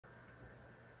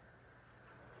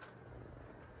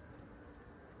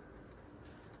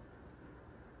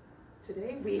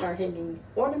Today we are hanging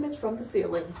ornaments from the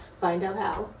ceiling. Find out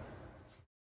how.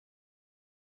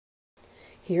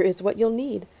 Here is what you'll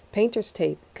need: painter's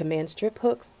tape, command strip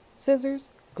hooks,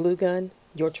 scissors, glue gun,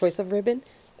 your choice of ribbon,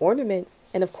 ornaments,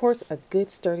 and of course a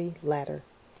good sturdy ladder.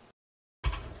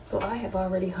 So I have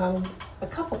already hung a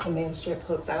couple command strip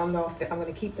hooks. I don't know if I'm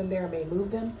going to keep them there. I may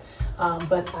move them.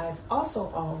 But I've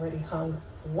also already hung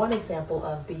one example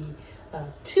of the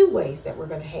two ways that we're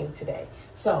going to hang today.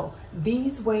 So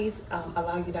these ways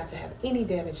allow you not to have any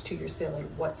damage to your ceiling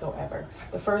whatsoever.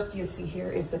 The first you see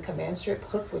here is the command strip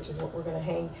hook, which is what we're going to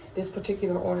hang this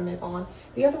particular ornament on.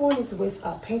 The other one is with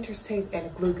painter's tape and a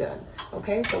glue gun.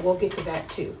 Okay, so we'll get to that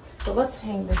too. So let's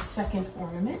hang the second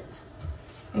ornament.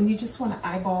 And you just want to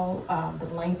eyeball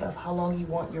the length of how long you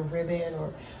want your ribbon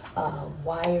or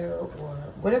wire or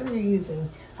whatever you're using,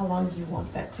 how long you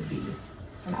want that to be.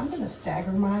 And I'm going to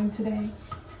stagger mine today,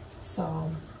 so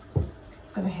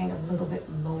it's going to hang a little bit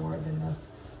lower than the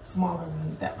smaller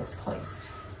one that was placed.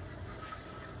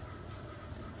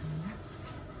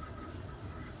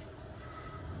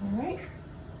 All right.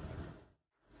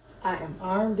 I am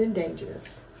armed and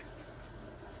dangerous.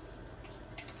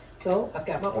 So I've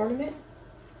got my ornament.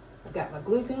 I've got my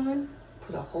glue gun,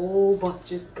 put a whole bunch,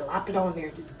 just glop it on there,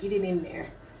 just get it in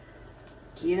there.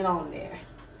 Get it on there.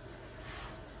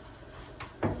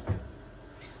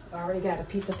 I've already got a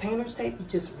piece of painter's tape. You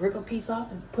just rip a piece off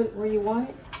and put it where you want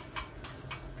it.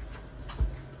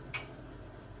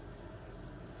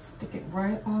 Stick it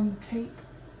right on the tape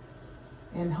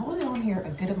and hold it on here a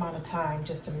good amount of time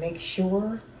just to make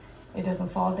sure it doesn't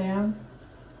fall down.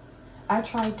 I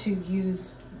tried to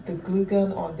use the glue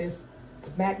gun on this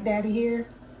Mac Daddy here,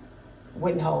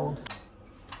 wouldn't hold.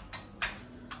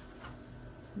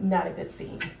 Not a good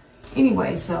scene.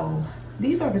 Anyway, so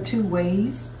these are the two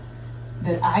ways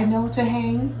that I know to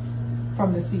hang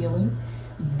from the ceiling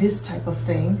this type of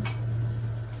thing.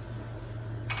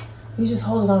 You just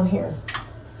hold it on here.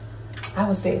 I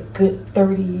would say a good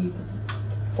 30,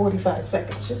 45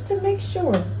 seconds just to make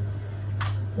sure.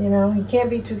 You know, you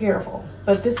can't be too careful.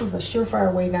 But this is a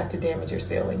surefire way not to damage your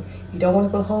ceiling. You don't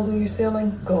want to put holes in your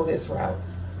ceiling, go this route.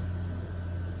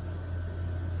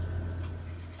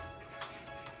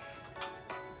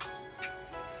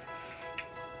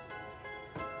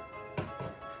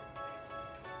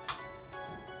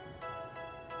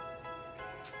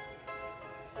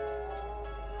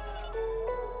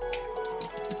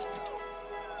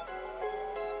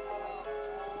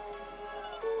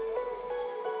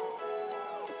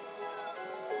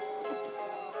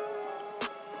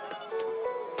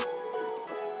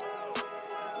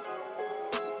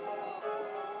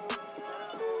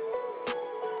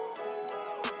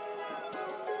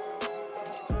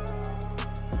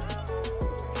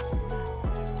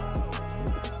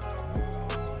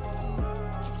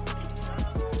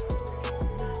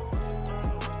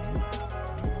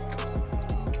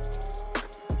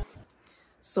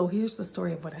 So here's the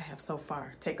story of what I have so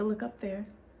far. Take a look up there.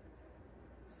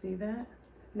 See that?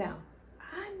 Now,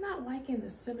 I'm not liking the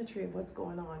symmetry of what's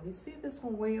going on. You see this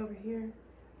one way over here?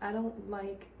 I don't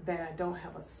like that I don't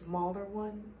have a smaller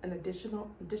one, an additional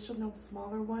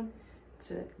smaller one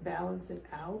to balance it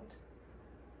out.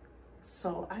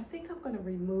 So I think I'm going to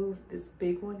remove this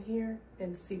big one here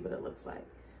and see what it looks like.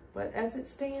 But as it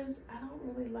stands, I don't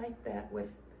really like that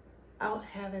without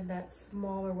having that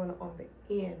smaller one on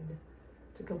the end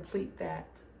to complete that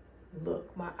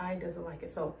look. My eye doesn't like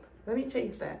it, so let me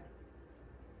change that.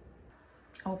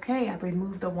 Okay, I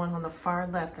removed the one on the far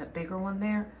left, that bigger one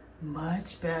there.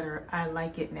 Much better. I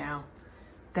like it now.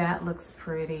 That looks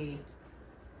pretty.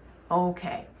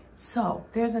 Okay, so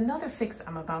there's another fix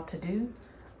I'm about to do.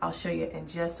 I'll show you in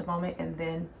just a moment, and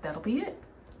then that'll be it.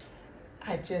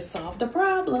 I just solved a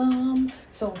problem.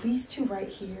 So these two right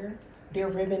here, their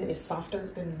ribbon is softer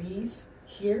than these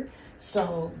here.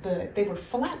 So they were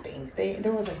flapping.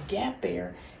 There was a gap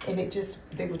there, and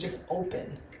they were just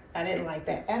open. I didn't like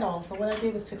that at all. So what I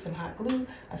did was took some hot glue,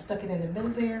 I stuck it in the middle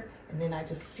there, and then I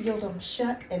just sealed them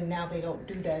shut, and now they don't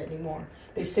do that anymore.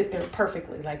 They sit there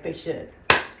perfectly like they should.